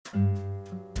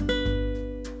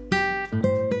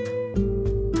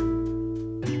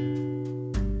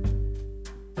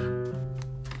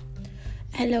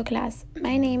Hello class,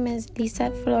 my name is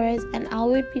Lisa Flores and I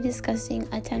will be discussing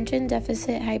attention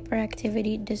deficit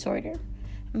hyperactivity disorder,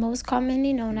 most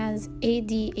commonly known as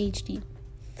ADHD.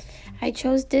 I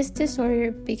chose this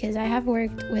disorder because I have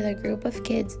worked with a group of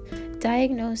kids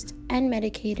diagnosed and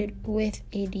medicated with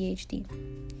ADHD.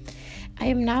 I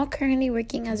am now currently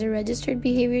working as a registered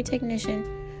behavior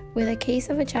technician with a case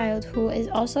of a child who is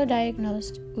also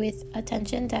diagnosed with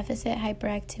attention deficit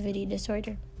hyperactivity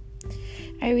disorder.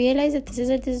 I realize that this is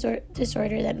a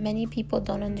disorder that many people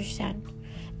don't understand.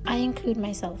 I include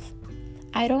myself.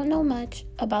 I don't know much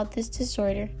about this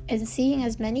disorder, and seeing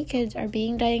as many kids are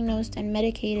being diagnosed and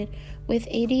medicated with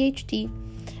ADHD,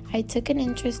 I took an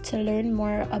interest to learn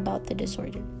more about the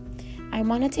disorder. I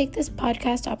want to take this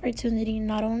podcast opportunity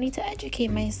not only to educate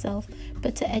myself,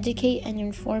 but to educate and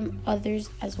inform others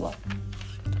as well.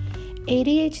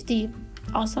 ADHD,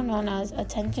 also known as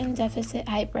attention deficit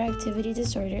hyperactivity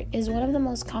disorder, is one of the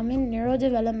most common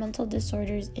neurodevelopmental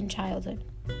disorders in childhood.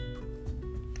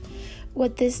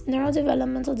 What this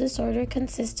neurodevelopmental disorder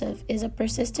consists of is a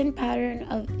persistent pattern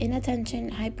of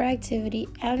inattention, hyperactivity,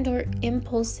 and/or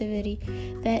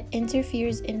impulsivity that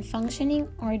interferes in functioning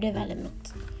or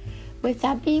development. With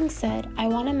that being said, I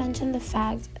want to mention the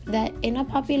fact that in a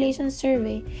population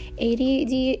survey,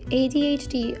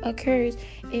 ADHD occurs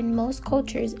in most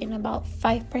cultures in about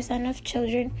 5% of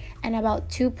children and about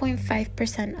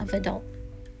 2.5% of adults.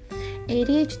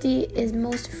 ADHD is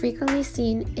most frequently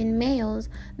seen in males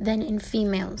than in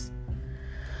females.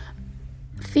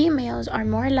 Females are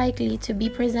more likely to be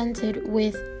presented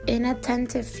with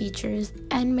inattentive features,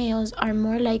 and males are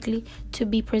more likely to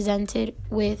be presented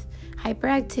with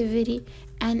hyperactivity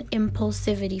and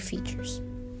impulsivity features.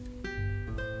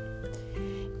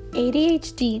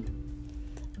 ADHD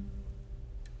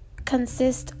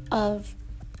consists of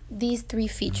these three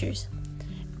features.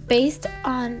 Based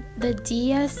on the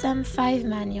DSM-5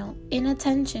 manual,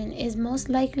 inattention is most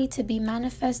likely to be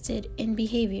manifested in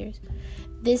behaviors.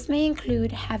 This may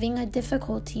include having a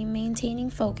difficulty maintaining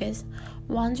focus,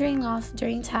 wandering off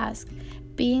during tasks,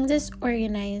 being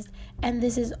disorganized, and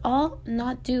this is all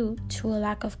not due to a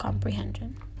lack of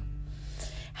comprehension.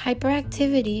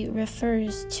 Hyperactivity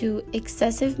refers to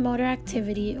excessive motor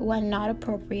activity when not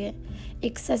appropriate,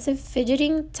 excessive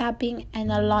fidgeting, tapping,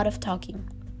 and a lot of talking.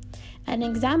 An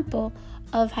example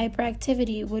of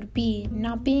hyperactivity would be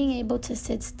not being able to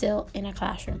sit still in a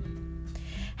classroom.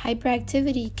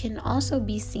 Hyperactivity can also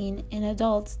be seen in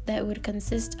adults that would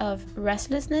consist of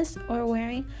restlessness or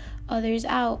wearing others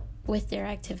out with their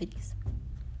activities.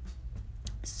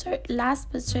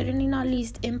 Last but certainly not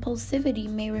least, impulsivity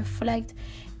may reflect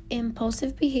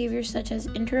impulsive behavior such as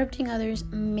interrupting others,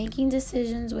 making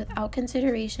decisions without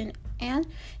consideration, and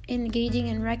engaging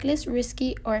in reckless,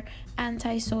 risky, or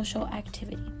antisocial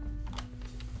activity.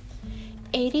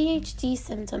 ADHD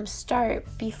symptoms start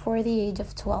before the age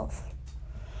of 12,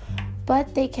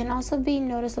 but they can also be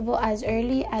noticeable as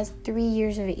early as 3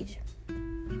 years of age.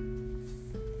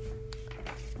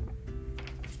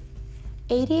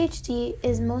 ADHD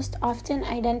is most often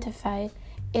identified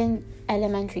in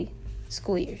elementary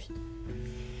school years,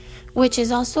 which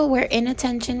is also where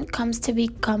inattention comes to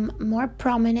become more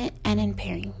prominent and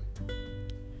impairing.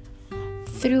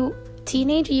 Through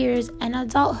teenage years and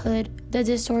adulthood, the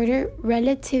disorder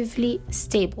relatively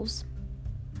stables.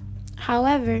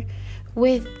 However,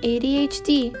 with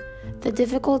ADHD, the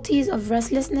difficulties of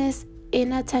restlessness,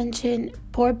 inattention,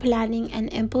 poor planning, and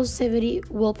impulsivity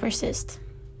will persist.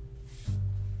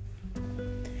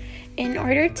 In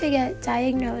order to get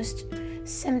diagnosed,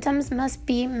 symptoms must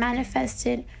be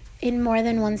manifested in more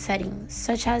than one setting,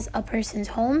 such as a person's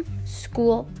home,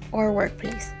 school, or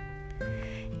workplace.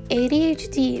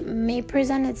 ADHD may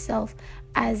present itself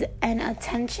as an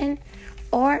attention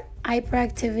or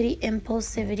hyperactivity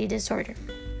impulsivity disorder.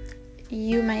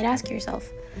 You might ask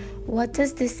yourself, what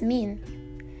does this mean?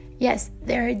 Yes,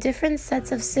 there are different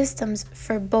sets of systems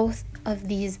for both of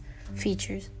these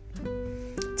features.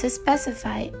 To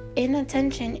specify,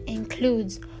 inattention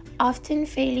includes often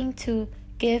failing to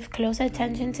give close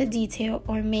attention to detail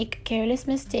or make careless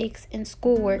mistakes in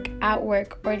schoolwork, at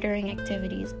work, or during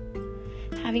activities.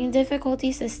 Having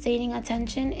difficulty sustaining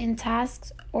attention in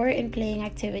tasks or in playing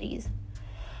activities.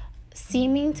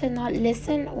 Seeming to not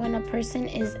listen when a person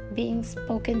is being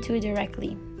spoken to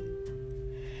directly.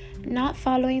 Not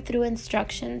following through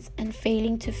instructions and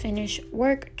failing to finish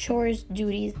work, chores,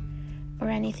 duties, or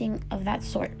anything of that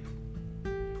sort.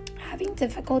 Having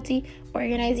difficulty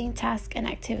organizing tasks and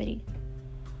activity.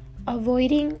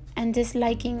 Avoiding and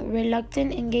disliking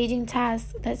reluctant engaging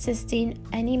tasks that sustain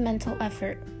any mental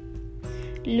effort.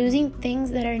 Losing things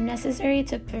that are necessary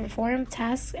to perform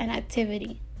tasks and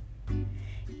activity.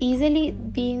 easily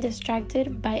being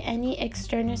distracted by any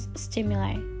external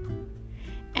stimuli,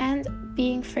 and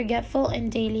being forgetful in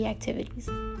daily activities.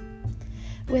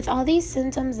 With all these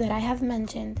symptoms that I have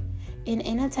mentioned in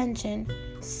inattention,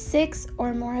 6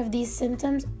 or more of these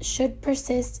symptoms should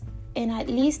persist in at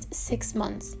least 6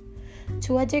 months,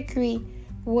 to a degree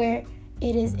where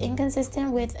it is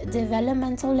inconsistent with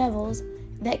developmental levels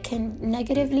that can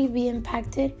negatively be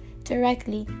impacted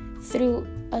directly through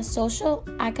a social,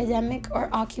 academic, or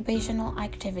occupational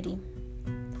activity.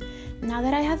 Now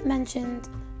that I have mentioned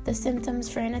the symptoms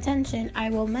for inattention, I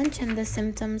will mention the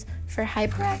symptoms for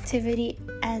hyperactivity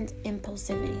and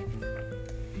impulsivity.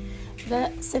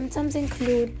 The symptoms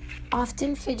include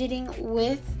often fidgeting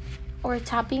with or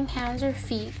tapping hands or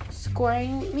feet,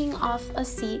 squirming off a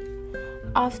seat,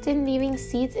 often leaving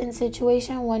seats in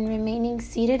situations when remaining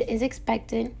seated is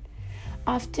expected,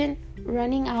 often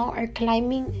running out or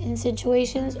climbing in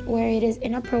situations where it is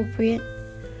inappropriate,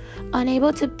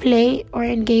 unable to play or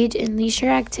engage in leisure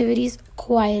activities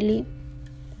quietly,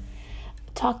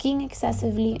 talking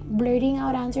excessively, blurting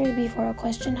out answers before a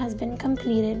question has been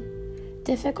completed,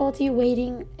 difficulty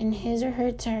waiting in his or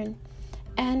her turn,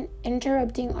 and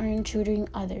interrupting or intruding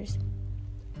others.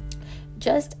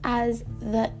 Just as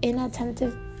the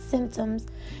inattentive symptoms,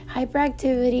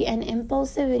 hyperactivity and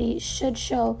impulsivity should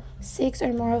show 6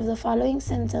 or more of the following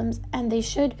symptoms, and they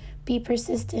should be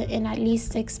persistent in at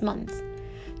least 6 months,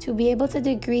 to be able to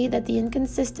degree that the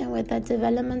inconsistent with that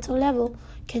developmental level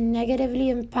can negatively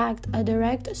impact a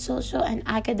direct social and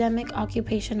academic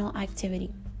occupational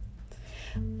activity.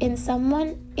 In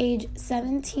someone age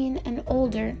 17 and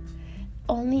older,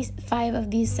 only 5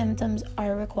 of these symptoms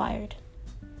are required.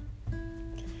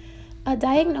 A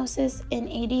diagnosis in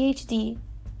ADHD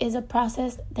is a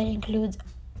process that includes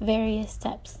various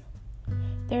steps.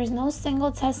 There is no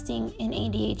single testing in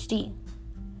ADHD.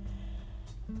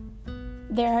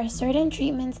 There are certain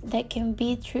treatments that can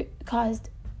be caused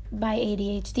by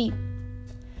ADHD.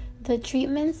 The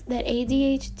treatments that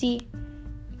ADHD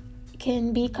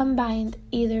can be combined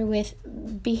either with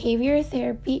behavior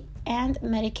therapy and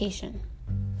medication.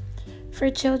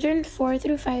 For children 4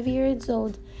 through 5 years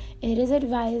old, it is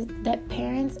advised that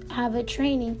parents have a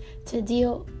training to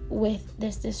deal with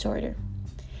this disorder.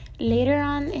 Later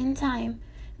on in time,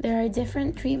 there are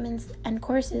different treatments and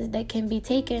courses that can be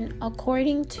taken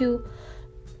according to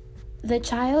the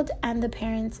child and the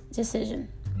parent's decision.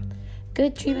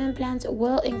 Good treatment plans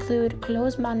will include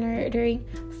close monitoring,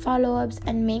 follow-ups,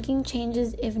 and making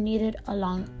changes if needed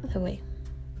along the way.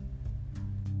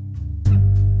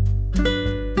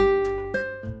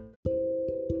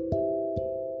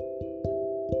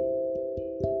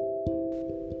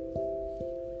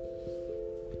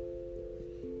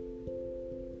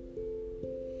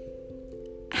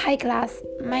 Hi class,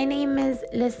 my name is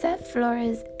Lisette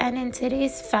Flores, and in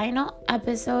today's final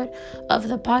episode of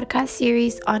the podcast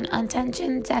series on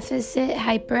attention deficit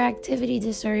hyperactivity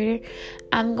disorder,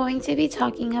 I'm going to be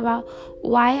talking about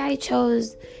why I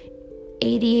chose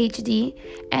ADHD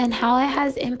and how it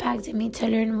has impacted me to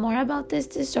learn more about this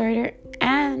disorder,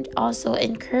 and also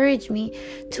encourage me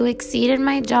to exceed in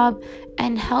my job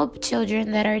and help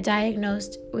children that are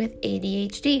diagnosed with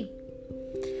ADHD.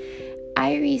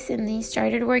 I recently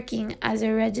started working as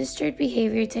a registered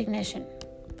behavior technician.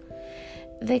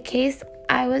 The case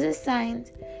I was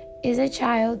assigned is a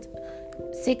child,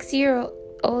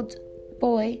 6-year-old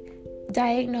boy,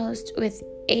 diagnosed with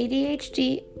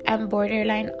ADHD and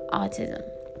borderline autism.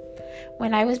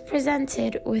 When I was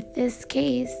presented with this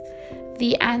case,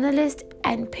 the analyst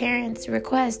and parents'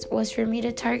 request was for me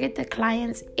to target the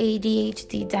client's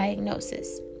ADHD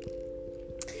diagnosis.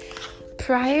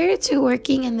 Prior to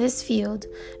working in this field,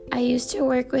 I used to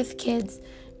work with kids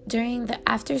during the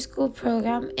after-school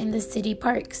program in the city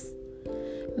parks,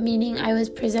 meaning I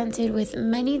was presented with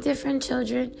many different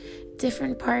children,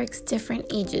 different parks, different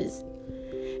ages.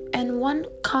 And one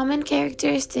common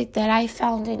characteristic that I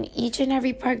found in each and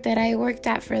every park that I worked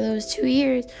at for those 2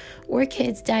 years were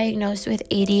kids diagnosed with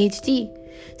ADHD.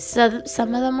 So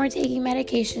some of them were taking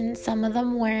medication, some of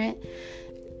them weren't,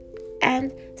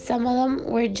 and some of them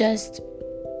were just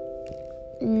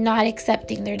not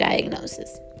accepting their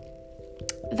diagnosis.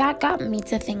 That got me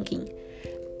to thinking.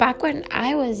 Back when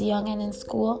I was young and in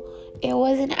school, it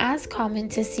wasn't as common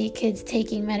to see kids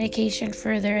taking medication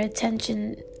for their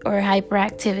attention or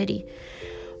hyperactivity.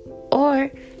 Or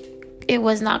it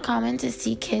was not common to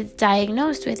see kids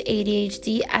diagnosed with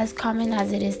ADHD as common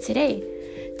as it is today.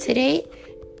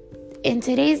 In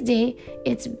today's day,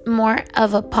 it's more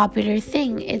of a popular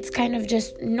thing. It's kind of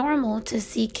just normal to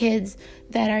see kids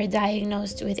that are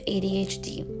diagnosed with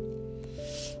ADHD.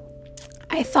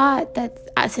 I thought that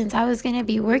since I was going to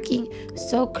be working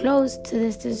so close to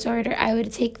this disorder, I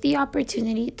would take the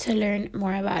opportunity to learn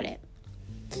more about it.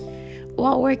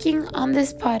 While working on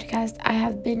this podcast, I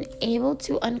have been able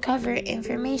to uncover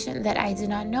information that I did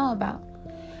not know about.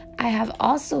 I have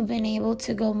also been able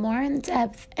to go more in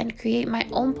depth and create my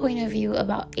own point of view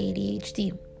about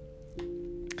ADHD.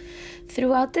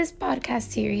 Throughout this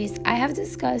podcast series, I have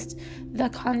discussed the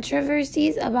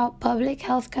controversies about public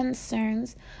health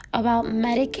concerns about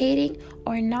medicating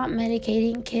or not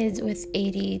medicating kids with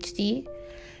ADHD,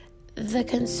 the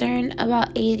concern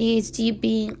about ADHD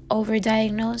being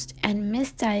overdiagnosed and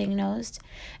misdiagnosed,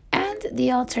 and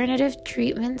the alternative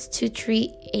treatments to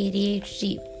treat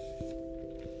ADHD.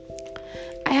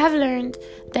 I have learned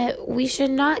that we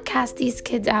should not cast these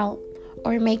kids out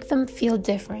or make them feel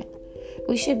different.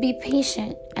 We should be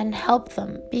patient and help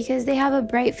them because they have a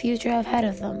bright future ahead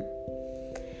of them.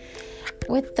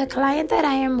 With the client that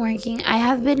I am working, I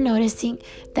have been noticing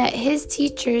that his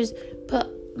teachers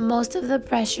put most of the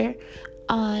pressure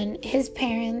on his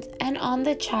parents and on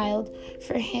the child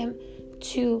for him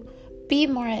to be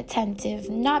more attentive,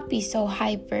 not be so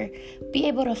hyper, be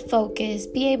able to focus,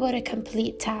 be able to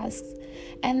complete tasks.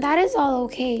 And that is all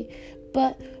okay,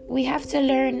 but we have to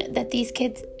learn that these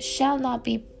kids shall not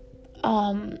be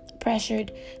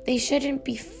pressured. They shouldn't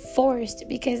be forced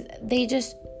because they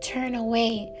just turn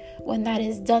away when that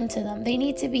is done to them. They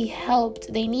need to be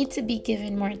helped. They need to be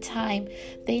given more time.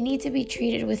 They need to be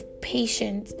treated with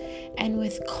patience and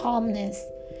with calmness.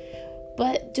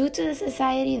 But due to the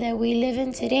society that we live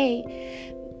in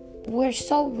today, we're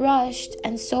so rushed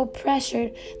and so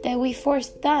pressured that we force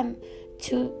them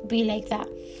to be like that.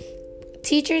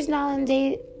 Teachers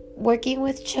nowadays working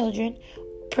with children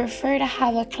prefer to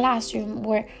have a classroom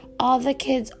where all the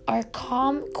kids are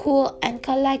calm, cool, and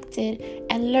collected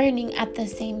and learning at the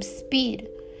same speed.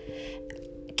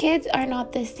 Kids are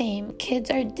not the same.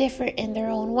 Kids are different in their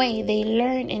own way. They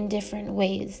learn in different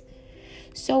ways.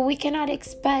 So we cannot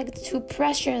expect to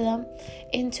pressure them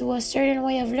into a certain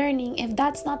way of learning if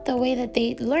that's not the way that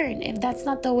they learn, if that's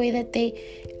not the way that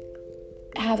they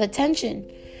have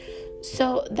attention.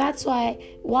 So that's why,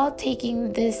 while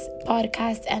taking this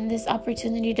podcast and this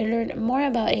opportunity to learn more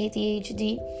about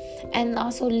ADHD and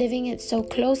also living it so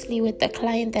closely with the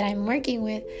client that I'm working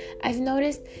with, I've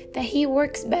noticed that he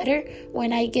works better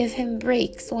when I give him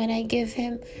breaks, when I give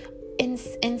him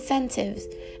incentives.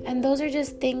 And those are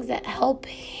just things that help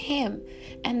him.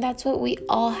 And that's what we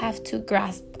all have to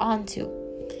grasp onto.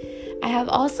 I have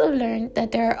also learned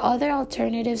that there are other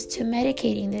alternatives to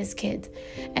medicating these kids,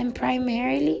 and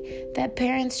primarily that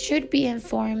parents should be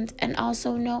informed and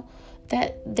also know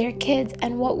that their kids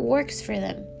and what works for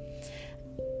them.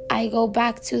 I go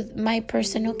back to my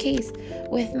personal case.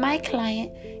 With my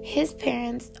client, his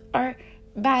parents are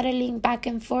battling back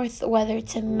and forth whether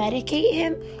to medicate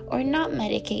him or not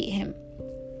medicate him.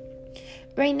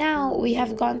 Right now, we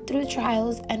have gone through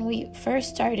trials and we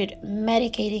first started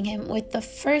medicating him with the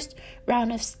first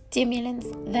round of stimulants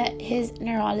that his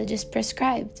neurologist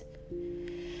prescribed.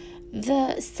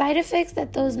 The side effects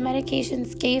that those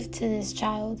medications gave to this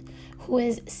child, who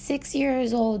is 6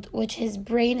 years old, which his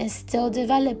brain is still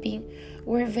developing,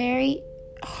 were very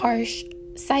harsh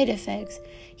side effects.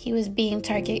 He was being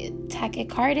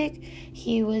tachycardic.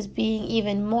 He was being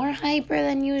even more hyper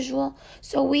than usual.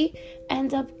 So we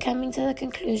end up coming to the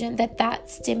conclusion that that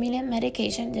stimulant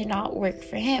medication did not work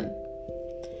for him.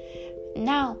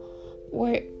 Now,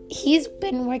 he's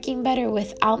been working better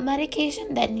without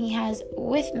medication than he has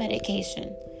with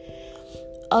medication.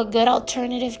 A good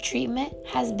alternative treatment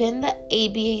has been the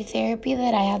ABA therapy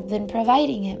that I have been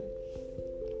providing him,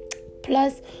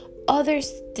 plus other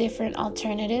different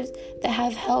alternatives that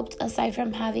have helped aside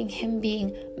from having him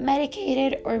being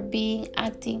medicated or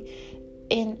acting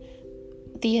in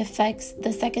the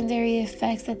secondary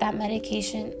effects that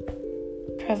medication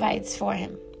provides for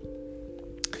him.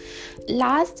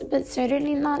 Last but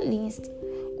certainly not least,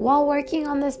 while working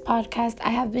on this podcast,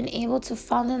 I have been able to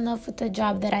fall in love with the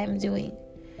job that I am doing.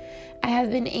 I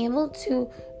have been able to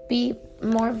be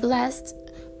more blessed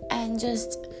and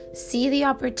just see the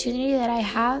opportunity that I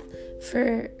have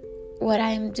for what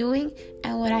I am doing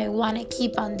and what I want to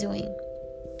keep on doing.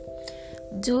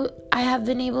 I have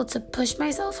been able to push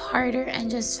myself harder and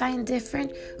just find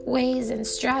different ways and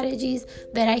strategies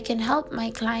that I can help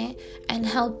my client and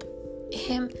help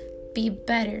him be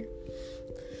better.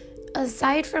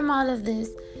 Aside from all of this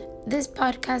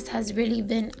podcast has really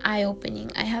been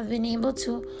eye-opening. I have been able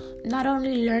to not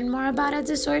only learn more about a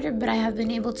disorder, but I have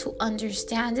been able to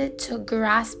understand it, to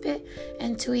grasp it,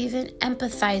 and to even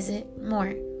empathize it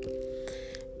more.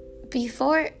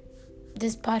 Before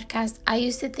this podcast, I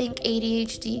used to think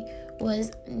ADHD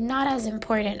was not as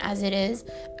important as it is.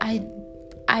 I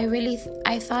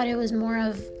thought it was more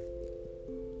of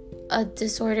a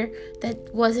disorder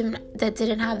that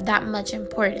didn't have that much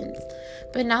importance.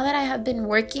 But now that I have been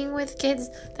working with kids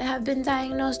that have been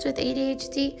diagnosed with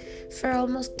ADHD for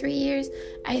almost 3 years,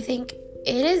 I think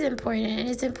it is important, and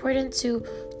it's important to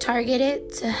target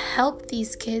it to help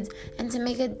these kids and to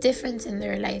make a difference in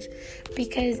their life.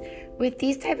 Because with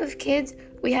these type of kids,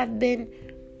 we have been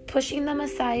pushing them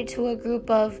aside to a group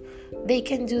of they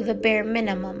can do the bare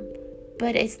minimum.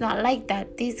 But it's not like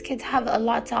that. These kids have a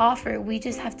lot to offer. We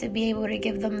just have to be able to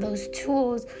give them those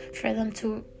tools for them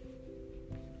to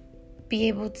be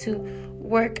able to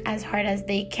work as hard as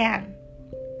they can.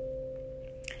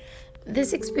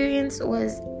 This experience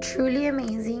was truly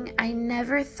amazing. I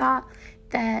never thought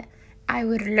that I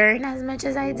would learn as much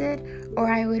as I did, or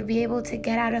I would be able to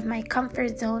get out of my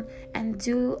comfort zone and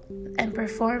do and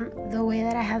perform the way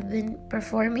that I have been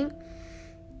performing.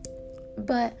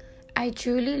 But I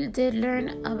truly did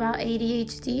learn about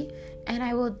ADHD, and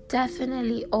I will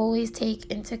definitely always take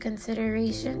into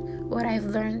consideration what I've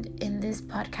learned in this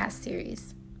podcast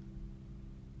series.